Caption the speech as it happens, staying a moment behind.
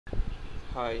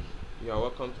Hi, you are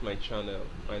welcome to my channel.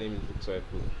 My name is Victor.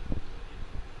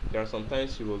 There are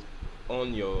sometimes you will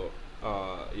on your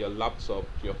laptop,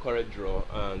 your Corel Draw,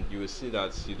 and you will see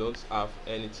that you don't have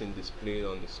anything displayed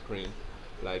on the screen,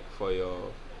 like for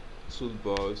your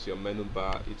toolbox, your menu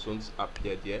bar, it won't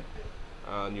appear there,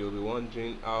 and you'll be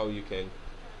wondering how you can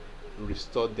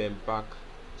restore them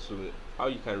so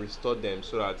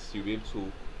that you'll be able to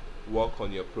work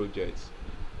on your project.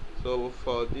 So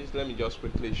for this, let me just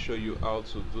quickly show you how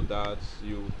to do that.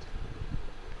 You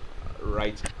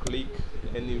right click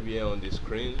anywhere on the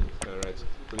screen. You can right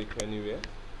click anywhere.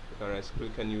 On the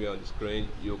screen.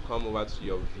 You come over to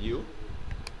your view.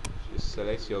 You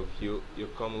select your view. You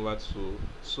come over to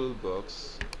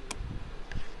toolbox,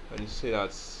 and you see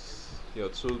that your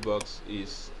toolbox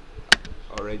is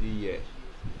already here.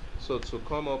 So to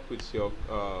come up with your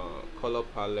color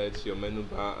palette, your menu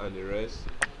bar, and the rest,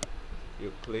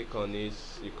 you click on it.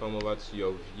 You come over to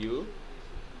your view.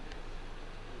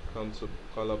 Come to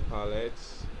color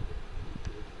palettes,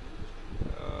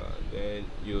 then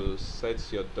you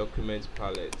set your document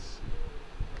palette.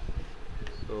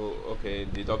 So okay,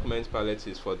 the document palette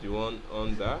is for the one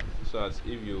under, so as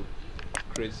if you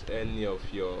create any of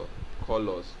your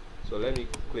colors. So let me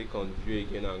click on view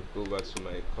again and go back to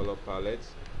my color palette.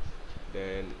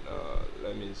 Then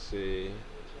let me say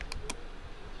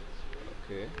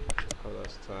okay, color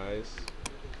styles.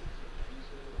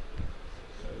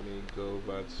 Let me go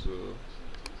back to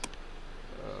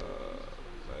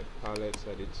my palette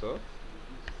editor.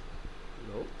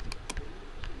 No.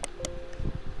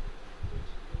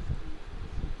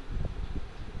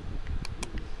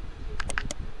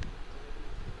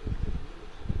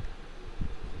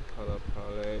 Color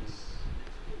palettes,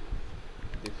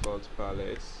 default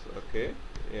palettes. Okay,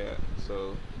 yeah.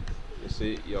 So you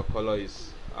see your color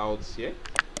is out here.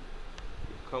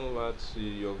 Come over to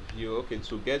your view. Okay,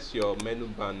 to get your menu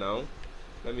bar now,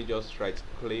 let me just right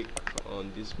click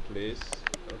on this place.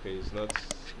 Okay, it's not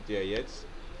there yet,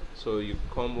 so you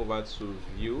come over to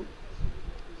view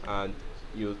and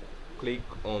you click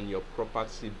on your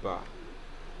property bar.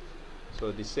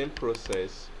 So the same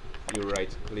process, you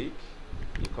right click,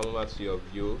 you come over to your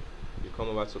view, you come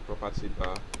over to property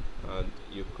bar, and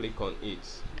you click on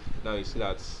it. Now you see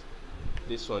that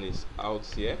this one is out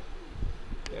here.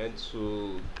 And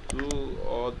to do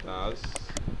others,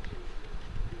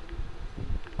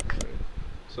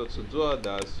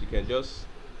 you can just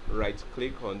right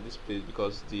click on this place,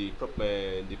 because the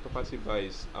property bar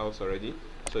is out already.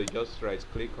 So you just right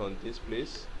click on this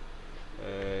place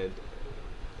and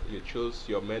you choose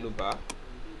your menu bar.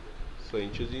 So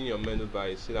in choosing your menu bar,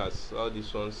 you see that all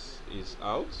these ones is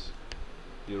out.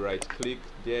 You right click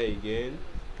there again,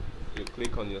 you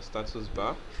click on your status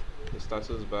bar. The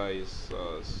status bar is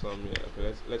somewhere.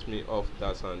 Okay, let me off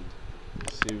that and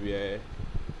see where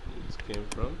it came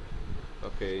from.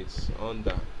 Okay, it's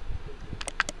under,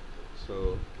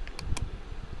 so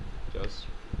just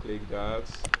click that,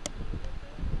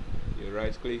 you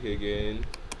right click again,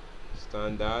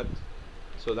 standard.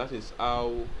 So that is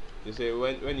how you say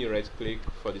when you right click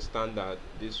for the standard,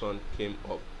 this one came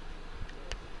up.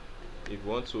 If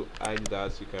you want to hide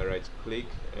that, you can right click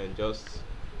and just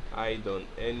hide on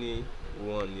any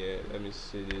one here. Let me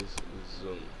see this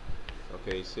zone.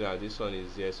 Okay, you see that this one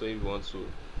is here. So if you want to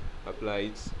apply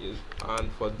it,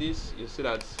 and for this you see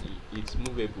that it's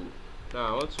movable. Now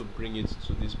I want to bring it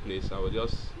to this place. I will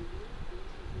just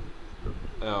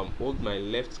hold my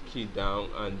left key down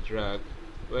and drag.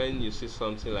 When you see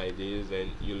something like this,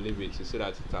 then you leave it. You see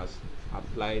that it has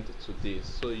applied to this.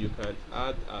 So you can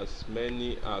add as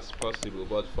many as possible,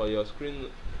 but for your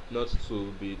screen not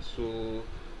to be too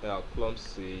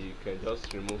clumsy, you can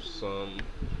just remove some.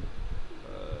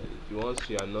 The ones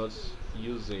you are not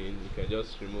using, you can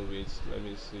just remove it. Let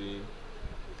me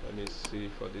see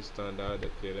for this standard.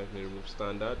 Okay, let me remove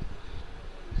standard.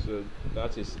 So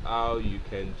that is how you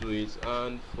can do it.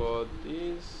 And for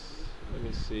this, let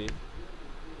me see.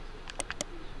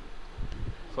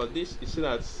 For this, you see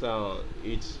that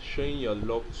it's showing your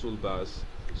lock toolbars.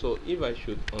 So if I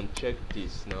should uncheck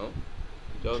this now,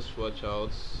 just watch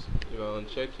out. If I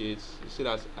uncheck it, you see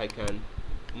that I can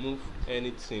move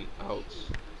anything out.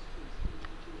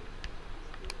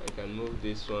 I can move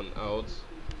this one out.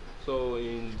 So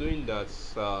in doing that,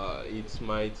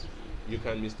 you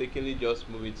can mistakenly just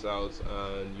move it out,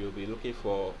 and you'll be looking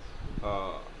for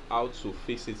how to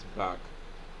fix it back.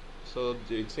 So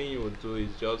the thing you will do is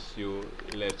just you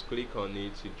left click on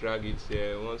it, you drag it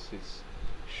here. Once it's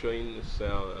showing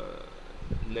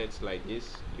net like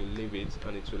this, you leave it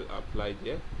and it will apply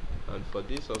there. And for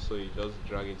this also, you just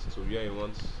drag it to where you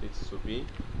want it to be.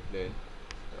 Then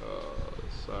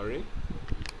sorry,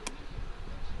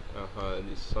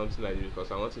 and it's something like this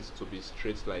because I want it to be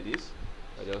straight like this.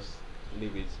 I just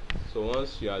leave it. So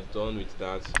once you are done with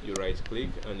that, you right click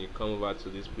and you come over to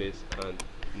this place and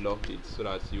lock it so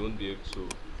that you won't be able to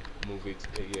move it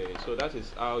again. So that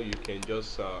is how you can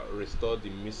just restore the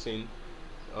missing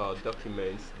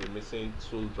documents, the missing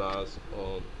toolbars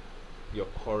on your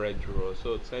Corel Draw.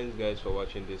 So thanks guys for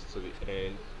watching this to the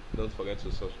end. Don't forget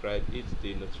to subscribe, hit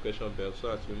the notification bell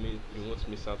so that you won't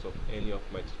miss out of any of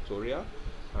my tutorial,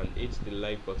 and hit the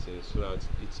like button so that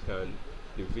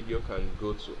the video can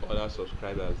go to other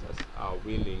subscribers that are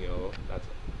willing or that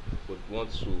would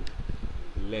want to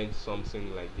learn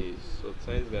something like this. So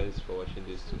thanks guys for watching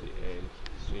this to the end.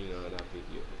 See you in another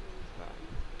video.